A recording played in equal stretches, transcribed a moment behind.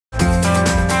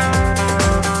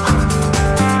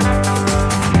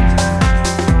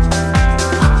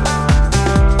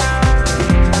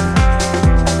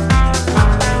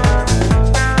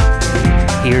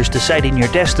Deciding Your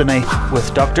Destiny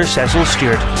with Dr. Cecil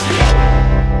Stewart.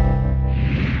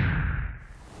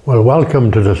 Well,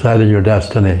 welcome to Deciding Your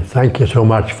Destiny. Thank you so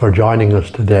much for joining us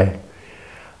today.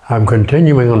 I'm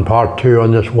continuing on part 2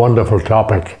 on this wonderful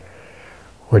topic,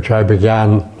 which I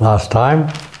began last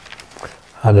time,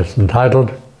 and it's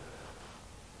entitled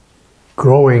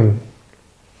Growing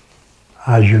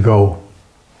as You Go.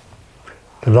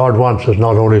 The Lord wants us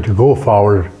not only to go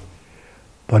forward,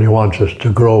 but He wants us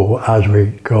to grow as we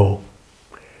go.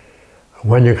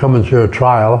 When you're coming through a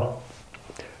trial,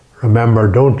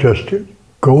 remember, don't just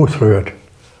go through it,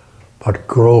 but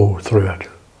grow through it.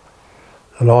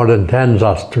 The Lord intends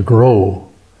us to grow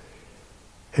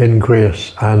in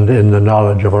grace and in the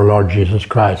knowledge of our Lord Jesus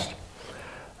Christ.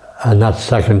 And that's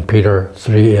 2 Peter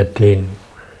 3:18,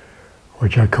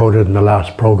 which I quoted in the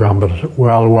last program, but it's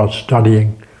well worth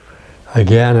studying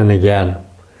again and again.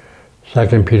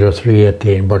 2 Peter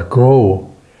 3:18, but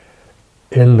grow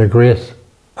in the grace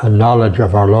and knowledge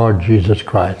of our Lord Jesus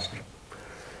Christ.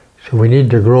 So we need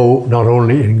to grow not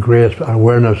only in grace and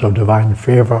awareness of divine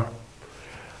favor,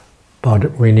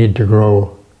 but we need to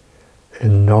grow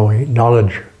in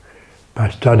knowledge by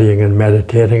studying and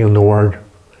meditating on the Word,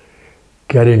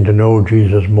 getting to know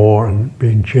Jesus more and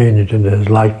being changed into His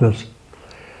likeness.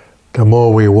 The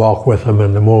more we walk with Him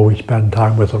and the more we spend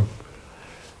time with Him,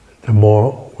 the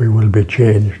more we will be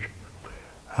changed.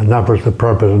 And that was the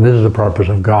purpose, and this is the purpose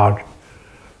of God,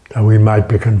 that we might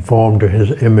be conformed to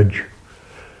His image,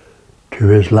 to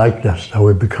His likeness, that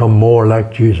we become more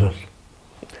like Jesus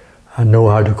and know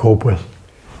how to cope with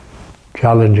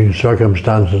challenging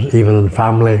circumstances, even in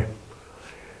family,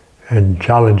 and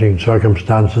challenging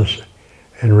circumstances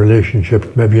in relationships,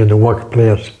 maybe in the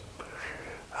workplace,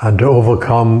 and to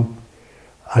overcome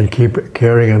and keep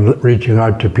caring and reaching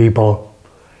out to people,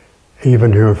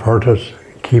 even who have hurt us.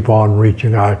 Keep on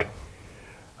reaching out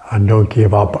and don't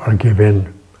give up or give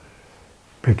in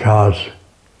because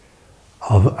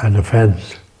of an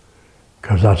offense,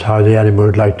 because that's how the enemy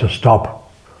would like to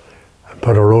stop and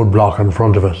put a roadblock in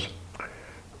front of us.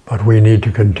 But we need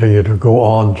to continue to go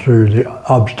on through the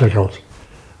obstacles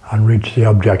and reach the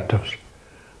objectives.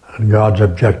 And God's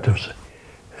objectives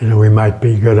is that we might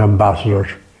be good ambassadors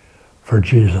for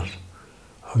Jesus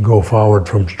and go forward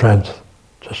from strength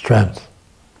to strength.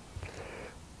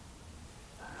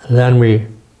 And then we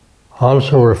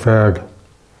also referred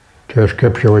to a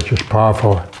scripture which is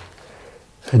powerful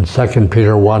in 2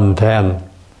 Peter 1:10.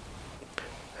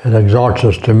 It exhorts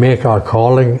us to make our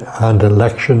calling and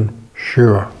election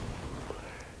sure.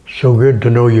 So good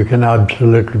to know you can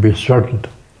absolutely be certain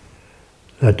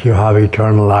that you have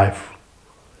eternal life.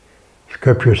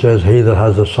 Scripture says, he that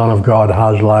has the Son of God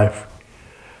has life,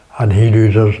 and he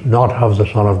who does not have the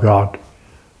Son of God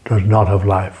does not have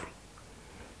life,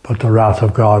 but the wrath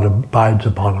of God abides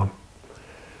upon him.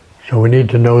 So we need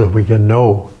to know that we can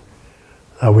know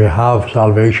that we have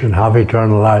salvation, have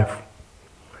eternal life.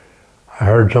 I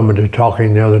heard somebody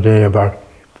talking the other day about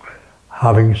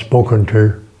having spoken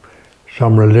to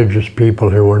some religious people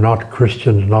who were not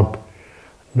Christians, not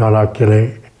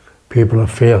actually people of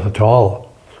faith at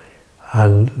all.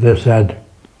 And they said,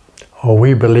 oh,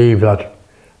 we believe that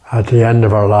at the end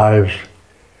of our lives,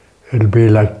 it'll be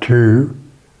like two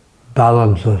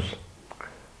balances.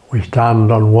 We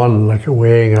stand on one, like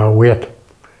weighing our weight.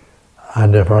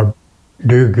 And if our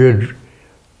do good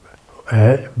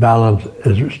balance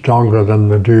is stronger than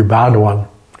the do bad one,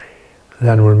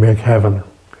 then we'll make heaven.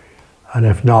 And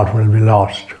if not, we'll be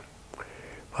lost.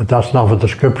 But that's not what the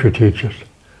scripture teaches.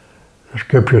 The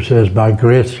scripture says, by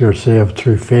grace you're saved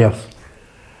through faith,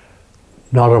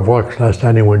 not of works lest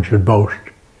anyone should boast.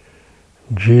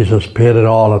 Jesus paid it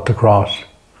all at the cross,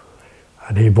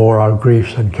 and He bore our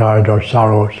griefs and carried our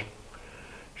sorrows,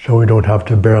 so we don't have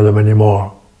to bear them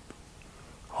anymore.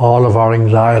 All of our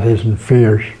anxieties and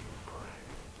fears,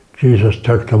 Jesus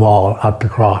took them all at the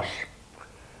cross.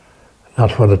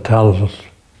 That's what it tells us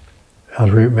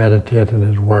as we meditate in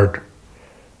His Word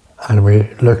and we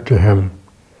look to Him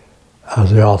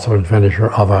as the author and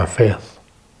finisher of our faith.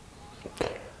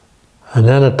 And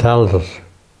then it tells us,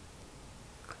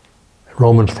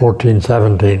 Romans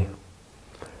 14:17,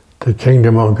 the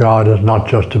kingdom of God is not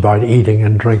just about eating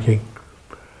and drinking,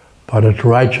 but it's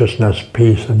righteousness,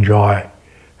 peace and joy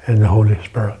in the Holy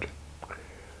Spirit.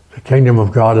 The kingdom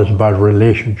of God is about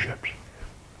relationships.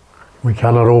 We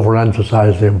cannot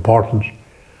overemphasize the importance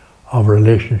of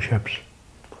relationships,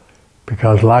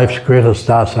 because life's greatest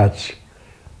assets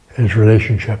is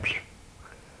relationships.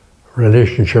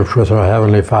 Relationships with our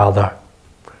Heavenly Father,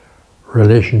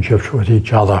 relationships with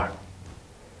each other,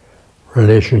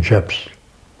 relationships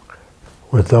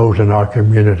with those in our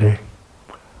community,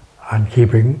 and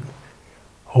keeping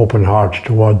open hearts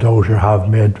toward those who have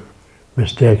made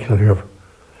mistakes and who have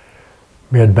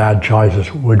made bad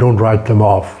choices. We don't write them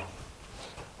off.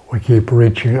 We keep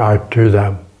reaching out to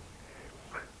them,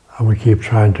 and we keep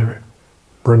trying to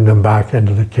bring them back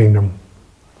into the kingdom.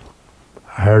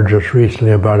 I heard just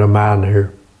recently about a man who,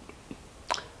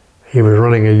 he was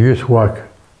running a youth work,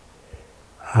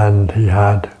 and he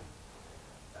had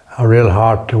a real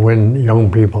heart to win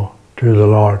young people to the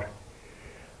Lord.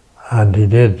 And he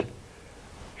did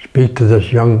speak to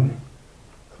this young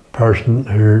person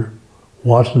who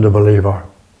wasn't a believer.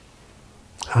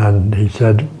 And he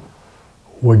said,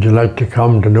 "Would you like to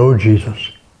come to know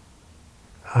Jesus?"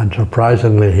 And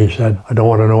surprisingly, he said, "I don't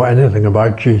want to know anything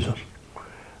about Jesus.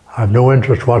 I have no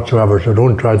interest whatsoever, so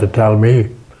don't try to tell me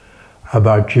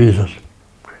about Jesus."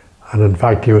 And in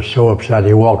fact, he was so upset,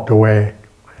 he walked away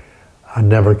and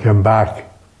never came back.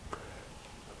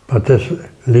 But this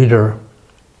leader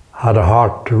had a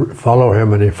heart to follow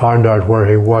him, and he found out where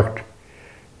he worked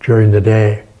during the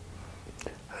day.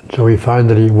 And so he found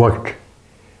that he worked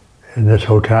in this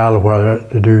hotel where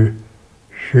they do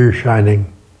shoe shining.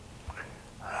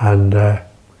 And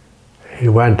he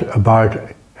went about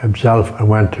himself and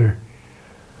went to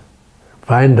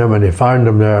find him, and he found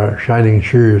him there shining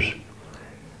shoes.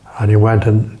 And he went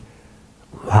and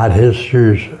had his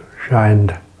shoes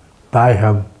shined by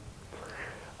him.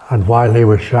 And while he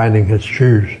was shining his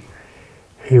shoes,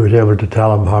 he was able to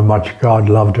tell him how much God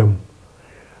loved him,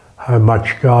 how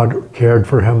much God cared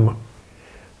for him.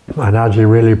 And as he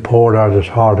really poured out his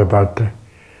heart about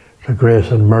the grace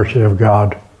and mercy of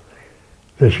God,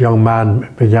 this young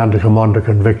man began to come under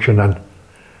conviction and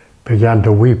began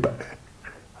to weep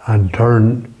and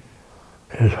turn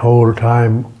his whole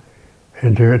time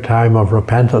into a time of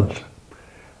repentance.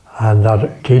 And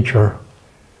that teacher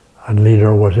and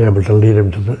leader was able to lead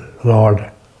him to the Lord,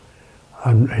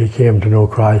 and he came to know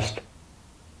Christ.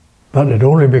 But it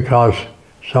only because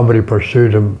somebody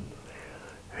pursued him.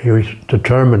 He was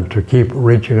determined to keep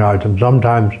reaching out, and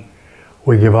sometimes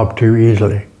we give up too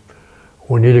easily.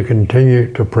 We need to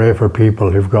continue to pray for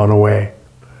people who've gone away.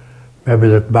 Maybe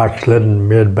they've backslidden,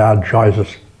 made bad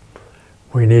choices.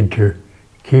 We need to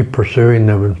keep pursuing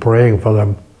them and praying for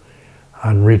them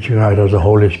and reaching out as the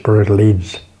Holy Spirit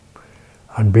leads,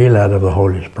 and be led of the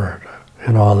Holy Spirit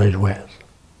in all these ways.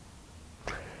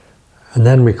 And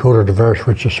then we quoted a verse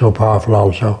which is so powerful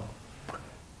also.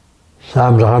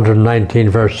 Psalms 119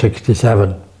 verse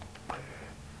 67.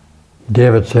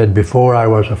 David said, "Before I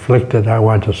was afflicted I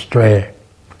went astray,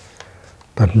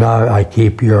 but now I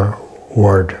keep your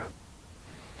word."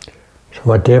 So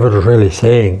what David was really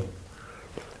saying,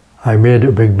 I made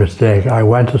a big mistake, I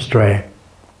went astray.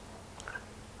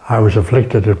 I was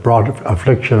afflicted, it brought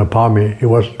affliction upon me. He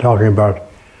wasn't talking about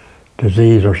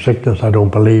disease or sickness, I don't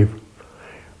believe.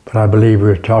 But I believe he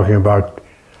was talking about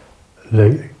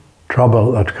the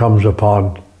trouble that comes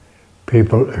upon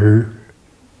people who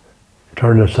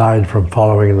turn aside from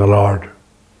following the Lord.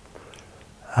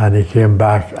 And he came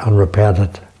back and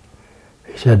repented.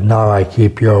 He said, "Now I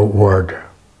keep your word."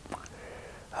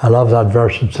 I love that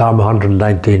verse in Psalm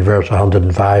 119, verse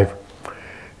 105.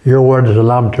 "Your word is a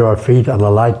lamp to our feet and a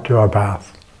light to our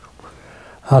path."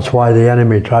 That's why the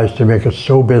enemy tries to make us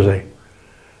so busy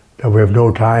that we have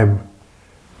no time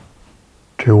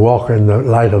to walk in the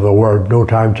light of the word, no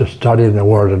time to study the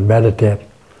word and meditate,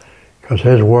 because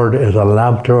his word is a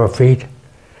lamp to our feet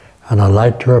and a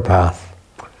light to our path.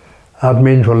 That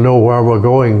means we'll know where we're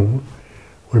going.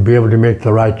 We'll be able to make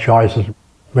the right choices,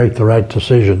 make the right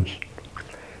decisions,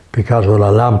 because we're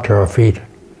a lamp to our feet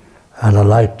and a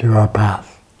light to our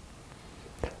path.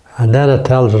 And then it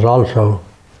tells us also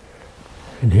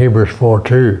in Hebrews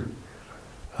 4:2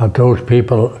 that those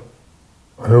people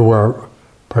who were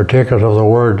partakers of the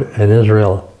word in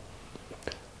Israel,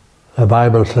 the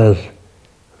Bible says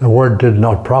the word did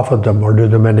not profit them or do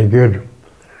them any good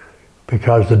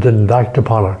because they didn't act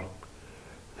upon it.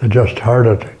 They just heard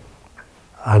it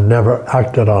and never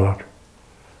acted on it.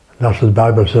 That's what the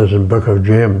Bible says in the book of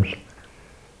James.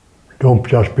 Don't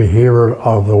just be hearers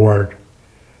of the word,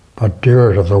 but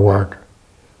doers of the word.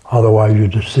 Otherwise you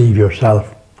deceive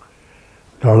yourself.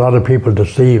 There are a lot of people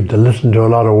deceived. They listen to a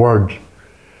lot of words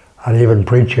and even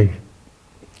preaching,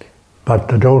 but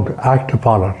they don't act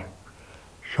upon it.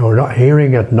 So not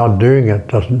hearing it, not doing it,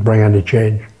 doesn't bring any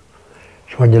change.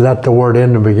 So when you let the word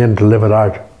in and begin to live it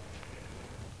out,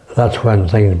 that's when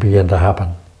things begin to happen.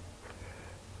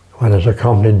 When it's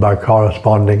accompanied by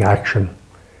corresponding action,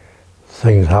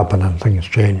 things happen and things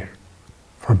change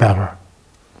for better.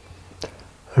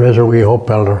 There is a wee hope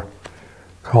builder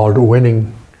called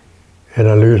Winning in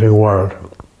a Losing World.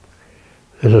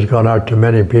 This has gone out to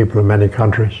many people in many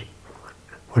countries,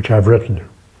 which I've written.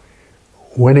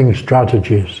 winning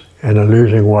strategies in a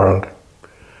losing world.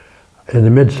 In the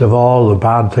midst of all the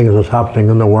bad things that's happening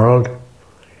in the world,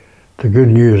 the good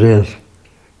news is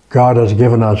God has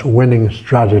given us winning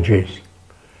strategies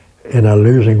in a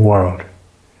losing world.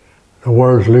 The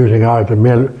world's losing out. It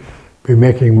may be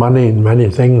making money in many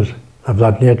things of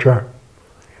that nature,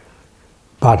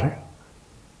 but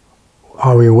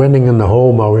are we winning in the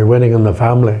home? Are we winning in the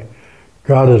family?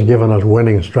 God has given us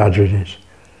winning strategies.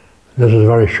 This is a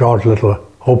very short little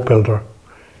hope builder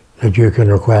that you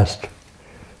can request,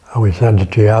 and we send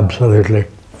it to you absolutely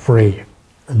free.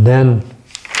 And then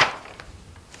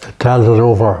it tells us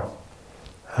over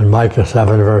in Micah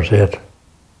 7 verse 8,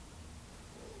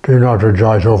 do not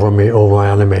rejoice over me, O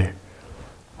my enemy.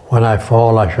 When I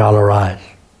fall, I shall arise.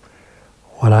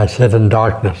 When I sit in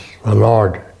darkness, the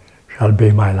Lord shall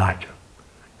be my light.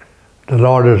 The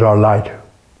Lord is our light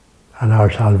and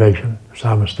our salvation,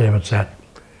 Psalmist David said.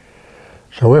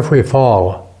 So if we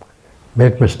fall,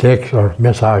 make mistakes or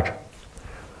miss out,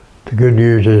 the good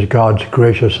news is God's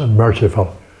gracious and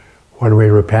merciful. When we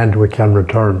repent, we can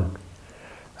return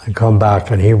and come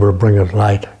back, and He will bring us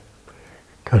light,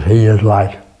 because He is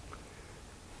light.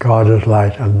 God is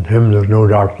light, and in Him there's no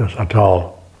darkness at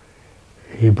all.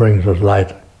 He brings us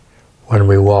light when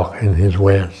we walk in His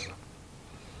ways.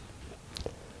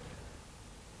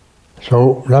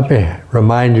 So let me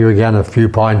remind you again a few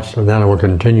points, and then I will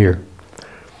continue.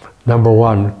 Number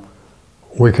one,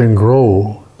 we can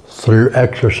grow through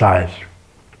exercise.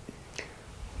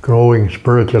 Growing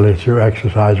spiritually through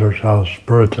exercise ourselves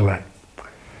spiritually.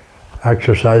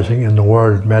 Exercising in the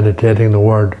Word, meditating the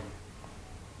Word.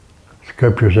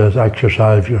 Scripture says,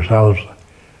 exercise yourselves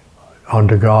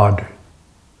unto God.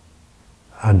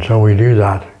 And so we do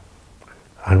that,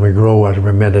 and we grow as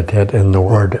we meditate in the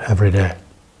Word every day.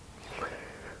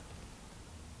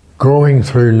 Growing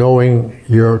through knowing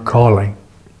your calling.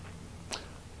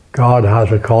 God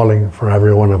has a calling for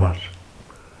every one of us.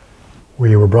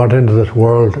 We were brought into this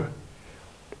world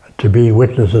to be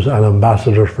witnesses and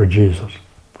ambassadors for Jesus.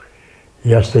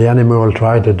 Yes, the enemy will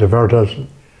try to divert us,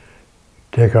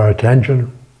 take our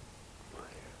attention,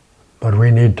 but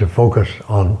we need to focus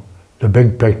on the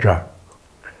big picture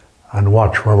and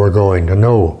watch where we're going, to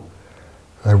know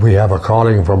that we have a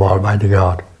calling from Almighty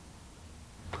God.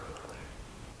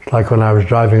 It's like when I was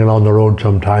driving along the road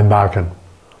some time back, and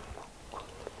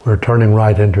we were turning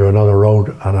right into another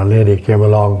road, and a lady came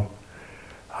along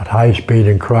at high speed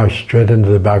and crashed straight into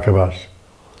the back of us.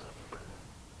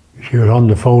 She was on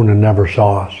the phone and never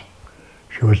saw us.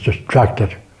 She was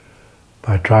distracted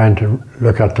by trying to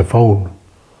look at the phone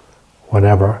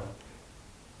whenever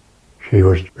she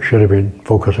should have been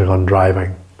focusing on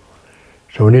driving.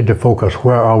 So we need to focus,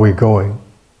 where are we going?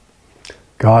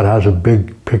 God has a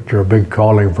big picture, a big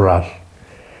calling for us,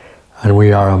 and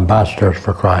we are ambassadors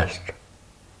for Christ.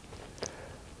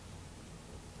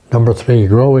 Number three,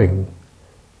 growing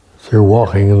through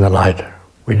walking in the light.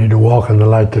 We need to walk in the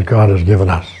light that God has given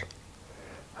us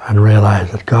and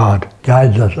realize that God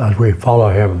guides us as we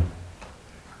follow Him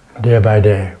day by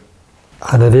day.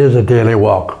 And it is a daily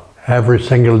walk. Every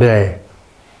single day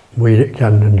we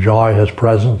can enjoy His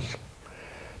presence,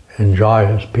 enjoy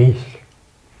His peace,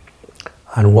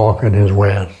 and walk in His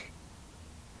ways.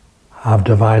 Have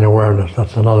divine awareness.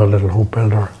 That's another little hope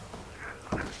builder,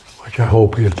 which I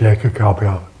hope you'll take a copy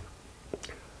of.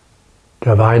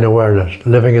 Divine awareness,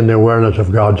 living in the awareness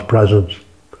of God's presence,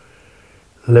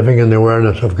 living in the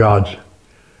awareness of God's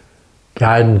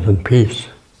guidance and peace.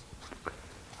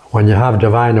 When you have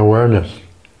divine awareness,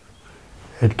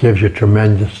 it gives you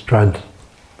tremendous strength,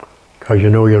 because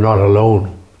you know you're not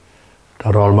alone,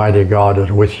 that Almighty God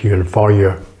is with you and for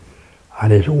you,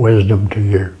 and His wisdom to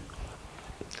you.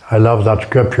 I love that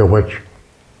scripture which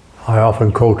I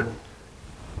often quote,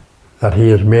 that He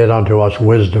has made unto us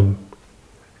wisdom,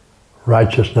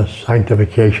 righteousness,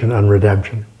 sanctification, and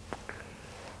redemption.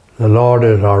 The Lord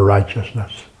is our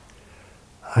righteousness,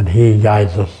 and He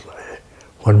guides us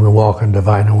when we walk in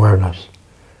divine awareness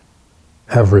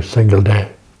every single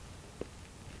day.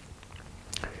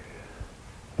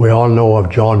 We all know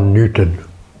of John Newton.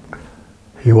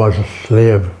 He was a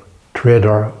slave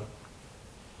trader.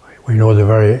 We know the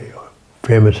very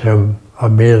famous hymn,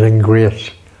 Amazing Grace,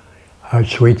 how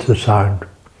sweet's the sound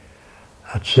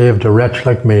that saved a wretch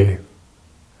like me.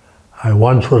 I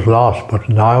once was lost, but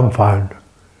now am found,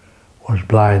 was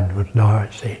blind, but now I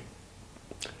see.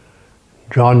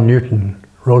 John Newton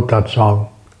wrote that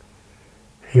song.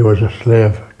 He was a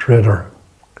slave trader,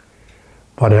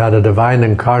 but he had a divine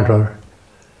encounter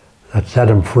that set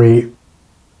him free.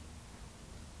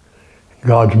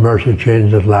 God's mercy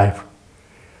changed his life,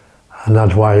 and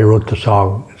that's why he wrote the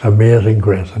song. It's Amazing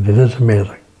Grace, and it is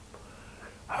amazing.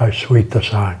 how sweet the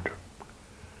sound.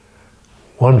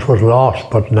 Once was lost,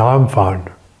 but now I'm found.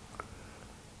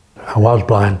 I was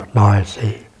blind, but now I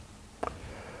see.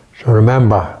 So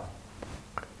remember,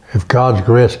 if God's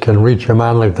grace can reach a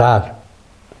man like that,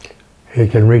 He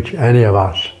can reach any of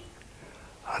us,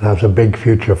 and has a big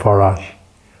future for us,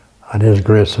 and His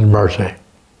grace and mercy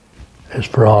is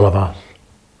for all of us.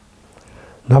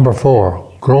 Number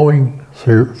 4, growing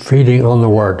through feeding on the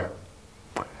Word.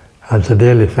 That's a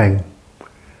daily thing.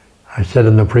 I said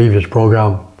in the previous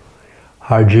program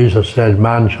how Jesus said,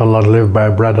 man shall not live by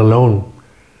bread alone,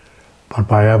 but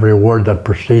by every word that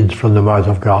proceeds from the mouth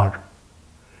of God.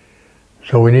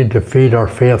 So we need to feed our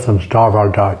faith and starve our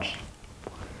doubts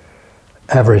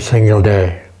every single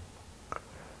day.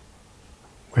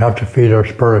 We have to feed our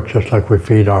spirit just like we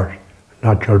feed our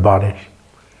natural bodies.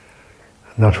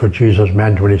 And that's what Jesus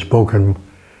meant when He spoke in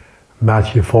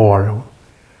Matthew 4.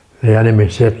 The enemy,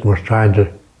 Satan, was trying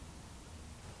to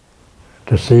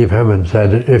deceive Him and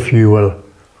said, if you will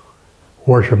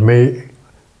worship me,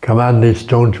 command these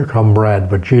stones to become bread.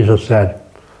 But Jesus said,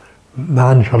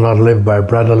 man shall not live by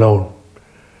bread alone,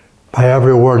 by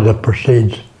every word that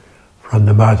proceeds from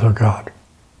the mouth of God.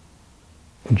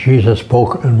 Jesus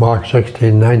spoke in Mark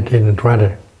 16, 19 and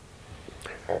 20.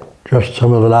 Just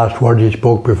some of the last words He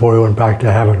spoke before He went back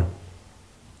to heaven.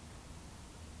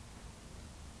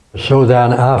 So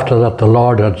then, after that the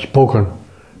Lord had spoken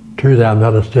to them,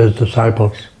 that is to His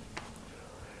disciples,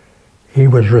 He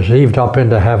was received up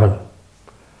into heaven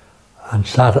and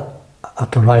sat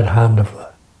at the right hand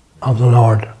of the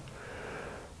Lord.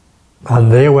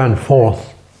 And they went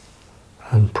forth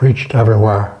and preached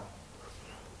everywhere,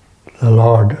 the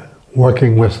Lord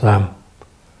working with them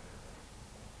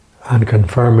and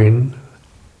confirming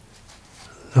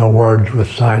the words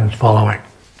with signs following.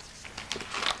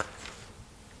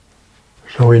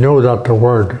 So we know that the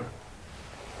Word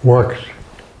works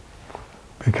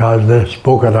because they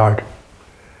spoke it out.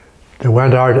 They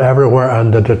went out everywhere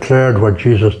and they declared what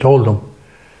Jesus told them,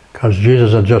 because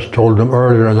Jesus had just told them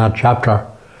earlier in that chapter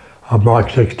of Mark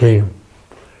 16,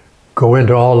 go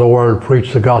into all the world,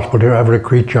 preach the gospel to every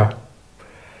creature.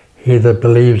 He that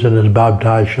believes and is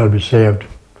baptized shall be saved.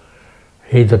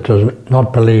 He that does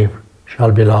not believe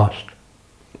shall be lost.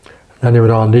 And then he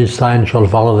went on, these signs shall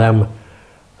follow them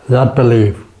that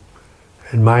believe.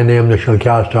 In my name they shall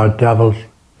cast out devils.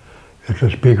 They shall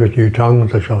speak with new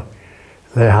tongues. They shall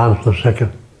lay hands on the sick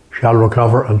and shall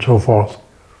recover, and so forth.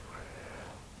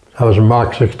 That was in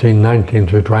Mark 16, 19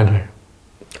 through 20.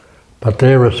 But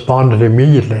they responded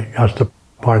immediately. That's the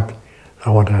point that I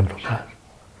want to emphasize.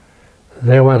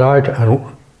 They went out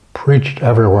and preached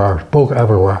everywhere, spoke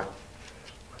everywhere.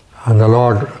 And the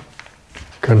Lord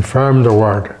confirmed the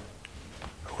word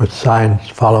with signs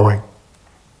following.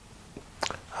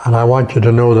 And I want you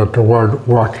to know that the word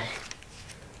works.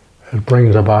 It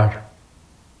brings about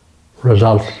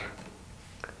results.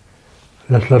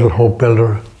 This little hope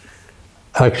builder,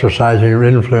 exercising your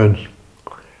influence,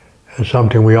 is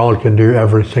something we all can do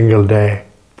every single day,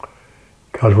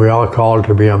 because we are called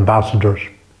to be ambassadors,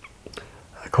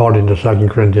 according to 2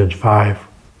 Corinthians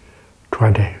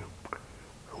 5:20.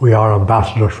 We are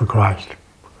ambassadors for Christ.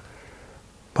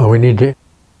 But we need to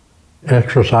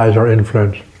exercise our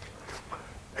influence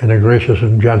in a gracious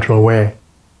and gentle way.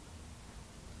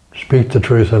 Speak the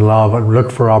truth in love and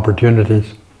look for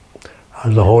opportunities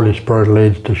as the Holy Spirit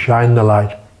leads to shine the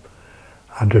light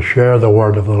and to share the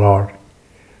word of the Lord.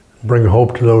 Bring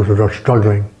hope to those that are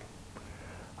struggling,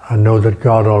 and know that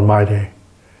God Almighty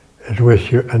is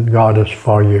with you and God is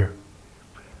for you.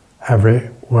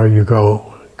 Everywhere you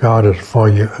go, God is for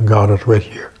you and God is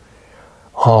with you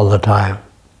all the time.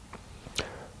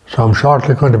 So I'm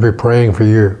shortly going to be praying for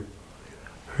you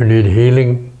who need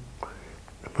healing.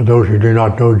 For those who do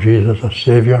not know Jesus as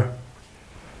Savior,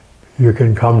 you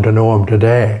can come to know Him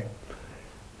today.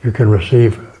 You can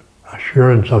receive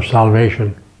assurance of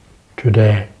salvation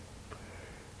today,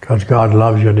 because God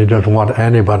loves you and He doesn't want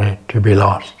anybody to be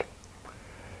lost.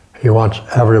 He wants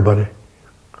everybody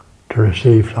to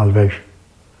receive salvation.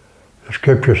 The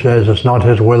scripture says it's not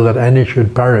His will that any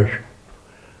should perish,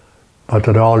 but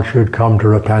that all should come to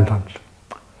repentance.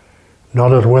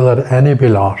 Not His will that any be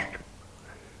lost.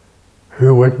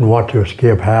 Who wouldn't want to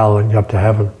escape hell and get to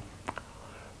heaven?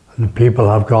 And the people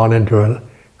have gone into a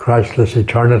Christless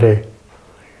eternity,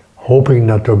 hoping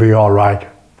that they'll be all right.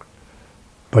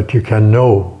 But you can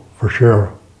know for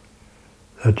sure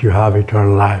that you have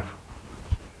eternal life.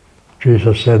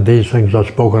 Jesus said, these things are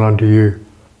spoken unto you,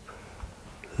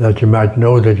 that you might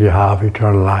know that you have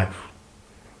eternal life,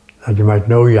 that you might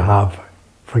know you have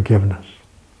forgiveness.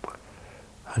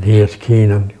 And He is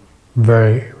keen and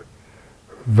very,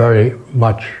 very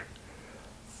much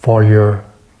for your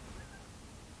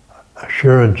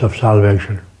assurance of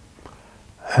salvation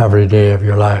every day of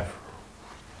your life.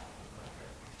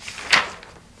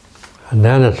 And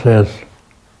then it says,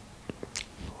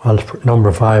 well, it's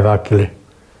number 5 actually,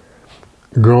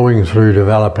 growing through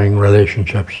developing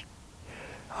relationships.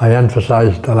 I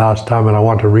emphasized the last time and I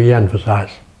want to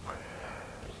re-emphasize,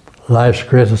 life's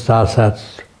greatest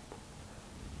assets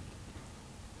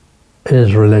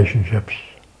is relationships.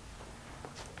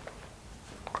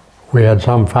 We had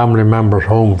some family members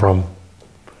home from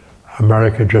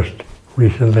America just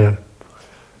recently, and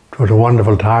it was a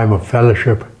wonderful time of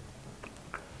fellowship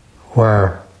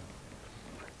where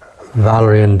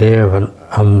Valerie and Dave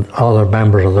and other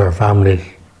members of their families,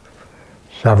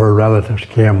 several relatives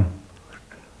came,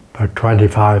 about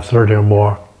 25, 30 or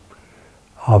more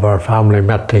of our family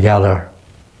met together,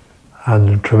 and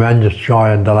the tremendous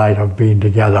joy and delight of being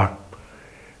together,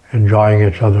 enjoying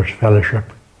each other's fellowship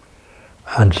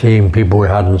and seeing people we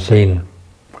hadn't seen,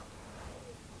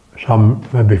 some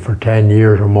maybe for 10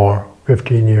 years or more,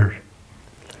 15 years.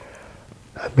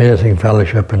 Amazing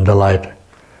fellowship and delight,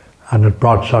 and it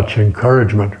brought such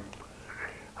encouragement,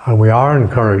 and we are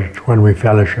encouraged when we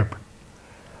fellowship,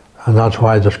 and that's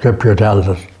why the scripture tells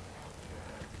us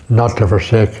not to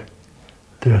forsake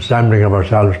the assembling of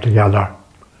ourselves together.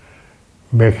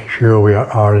 Make sure we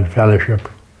are in fellowship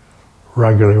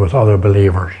regularly with other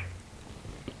believers,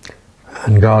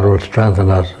 and God will strengthen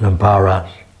us and empower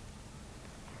us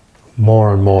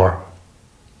more and more.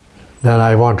 Then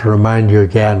I want to remind you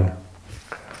again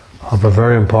of a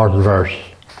very important verse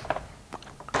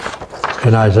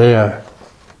in Isaiah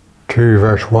 2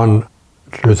 verse 1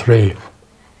 through 3.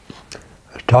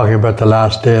 It's talking about the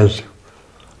last days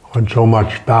when so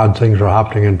much bad things are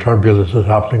happening and turbulence is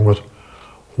happening with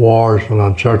wars and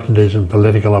uncertainties and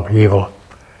political upheaval.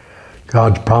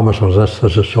 God's promise was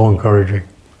this is so encouraging.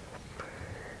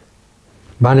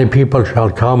 Many people shall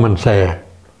come and say,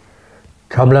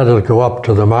 come, let us go up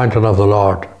to the mountain of the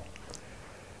Lord,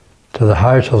 to the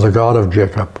house of the God of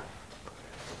Jacob.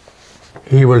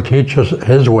 He will teach us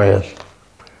his ways,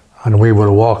 and we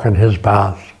will walk in his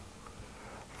paths.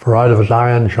 For out of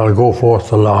Zion shall go forth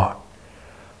the law,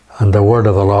 and the word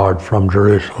of the Lord from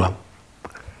Jerusalem.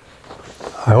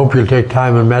 I hope you'll take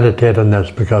time and meditate on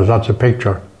this, because that's a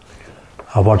picture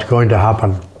of what's going to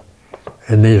happen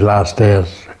in these last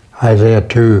days. Isaiah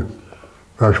 2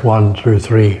 verse 1 through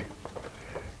 3.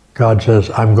 God says,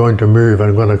 I'm going to move,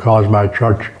 I'm going to cause my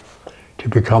church to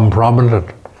become prominent.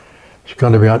 It's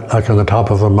going to be like on the top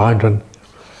of a mountain.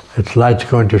 Its light's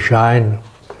going to shine.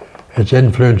 Its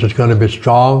influence is going to be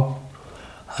strong,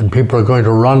 and people are going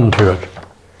to run to it.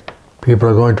 People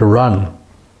are going to run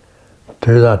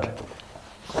to that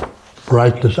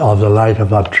brightness of the light of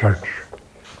that church,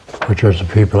 which is the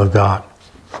people of God.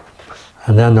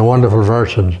 And then the wonderful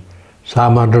verse in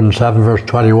Psalm 107 verse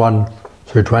 21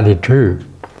 through 22.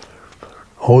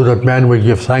 Oh, that men would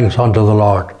give thanks unto the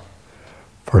Lord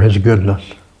for his goodness,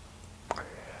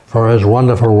 for his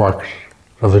wonderful works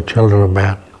of the children of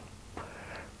men.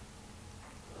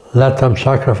 Let them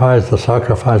sacrifice the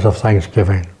sacrifice of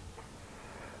thanksgiving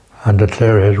and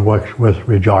declare his works with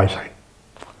rejoicing.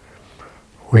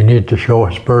 We need to show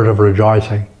a spirit of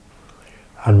rejoicing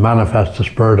and manifest the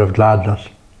spirit of gladness,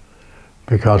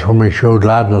 because when we show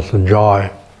gladness and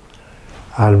joy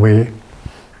and we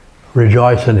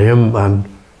rejoice in him and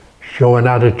show an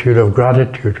attitude of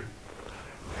gratitude,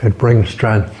 it brings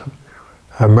strength.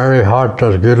 A merry heart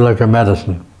does good like a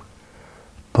medicine,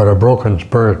 but a broken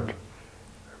spirit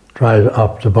dries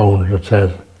up the bones, it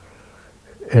says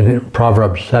in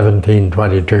Proverbs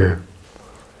 17:22.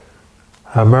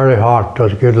 A merry heart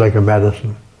does good like a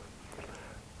medicine,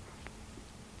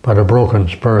 but a broken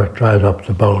spirit dries up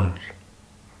the bones.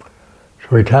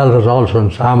 So he tells us also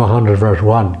in Psalm 100 verse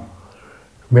 1,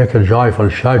 make a joyful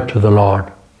shout to the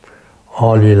Lord,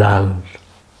 all ye lands.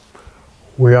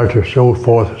 We are to show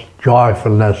forth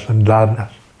joyfulness and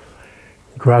gladness,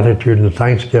 gratitude and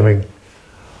thanksgiving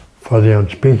for the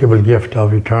unspeakable gift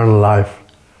of eternal life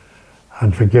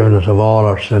and forgiveness of all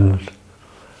our sins,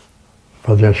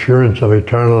 for the assurance of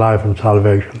eternal life and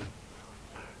salvation.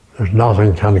 There's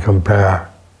nothing can compare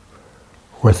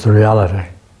with the reality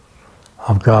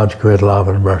of God's great love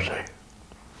and mercy.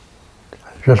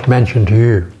 I just mentioned to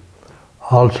you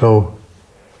also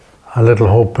a little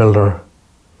hope builder.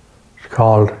 It's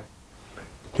called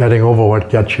Getting Over What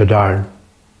Gets You Down.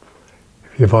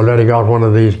 If you've already got one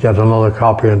of these, get another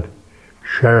copy and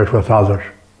share it with others.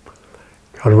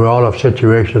 Because we all have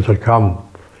situations that come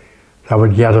that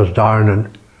would get us down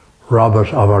and rob us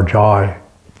of our joy.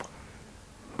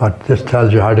 But this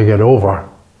tells you how to get over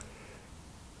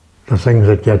the things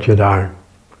that get you down.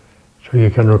 So you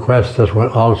can request this one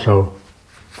also.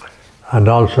 And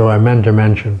also I meant to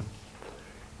mention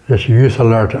this Youth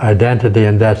Alert, Identity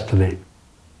and Destiny.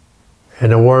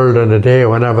 In a world and a day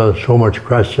whenever there's so much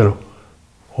question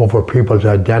over people's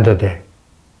identity,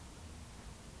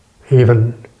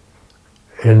 even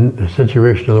in the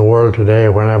situation of the world today,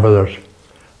 whenever there's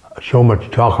so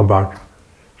much talk about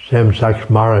same-sex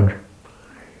marriage,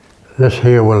 this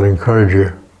here will encourage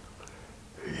you.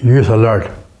 Youth Alert.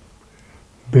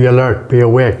 Be alert, be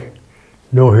awake,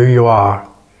 know who you are.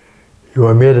 You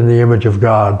are made in the image of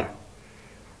God.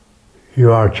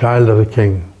 You are a child of the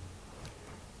King.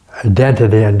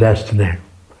 Identity and destiny.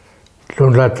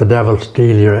 Don't let the devil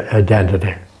steal your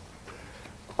identity.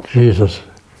 Jesus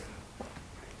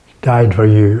died for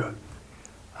you,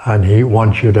 and he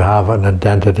wants you to have an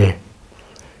identity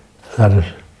that is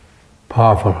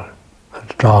powerful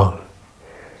and strong.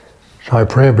 So I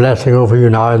pray a blessing over you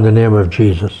now in the name of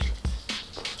Jesus.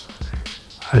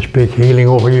 I speak healing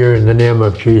over you in the name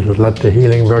of Jesus. Let the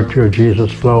healing virtue of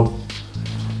Jesus flow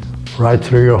right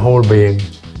through your whole being.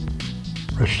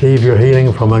 Receive your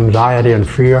healing from anxiety and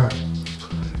fear.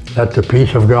 Let the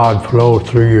peace of God flow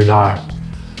through you now.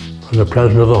 For the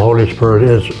presence of the Holy Spirit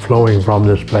is flowing from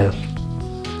this place.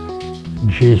 In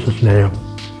Jesus' name.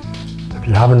 If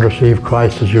you haven't received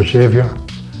Christ as your Savior,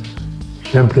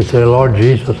 simply say, Lord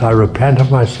Jesus, I repent of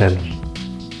my sins.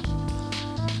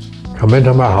 Come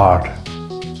into my heart.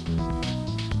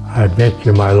 I make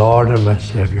you my Lord and my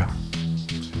Savior.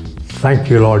 Thank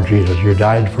you, Lord Jesus. You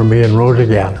died for me and rose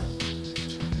again.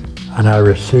 And I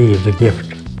receive the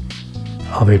gift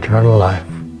of eternal life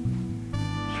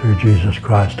through Jesus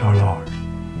Christ our Lord.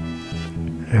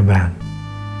 Amen.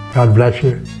 God bless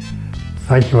you.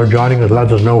 Thank you for joining us. Let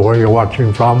us know where you're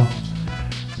watching from.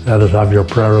 Let us have your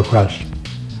prayer requests.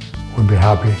 We'll be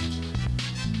happy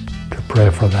to pray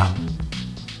for them.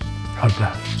 God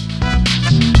bless.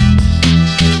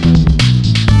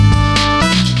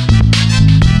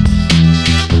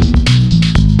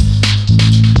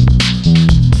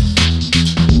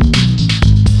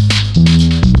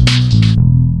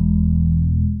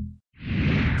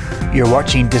 You're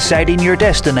watching Deciding Your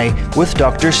Destiny with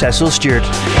Dr. Cecil Stewart.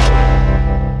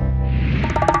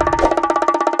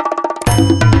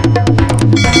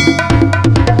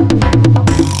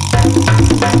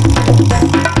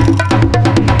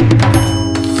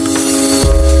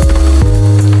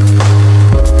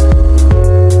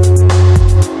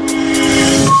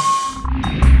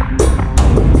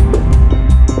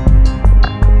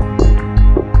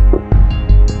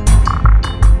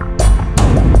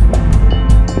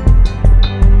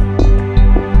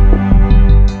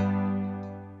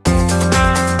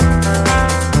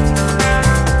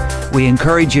 We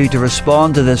encourage you to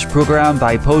respond to this programme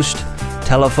by post,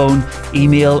 telephone,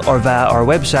 email or via our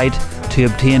website to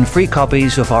obtain free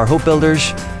copies of our Hope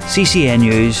Builders, CCN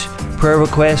News, prayer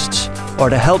requests, or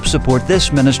to help support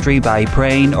this ministry by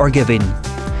praying or giving.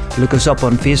 Look us up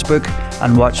on Facebook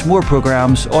and watch more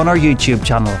programmes on our YouTube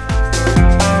channel.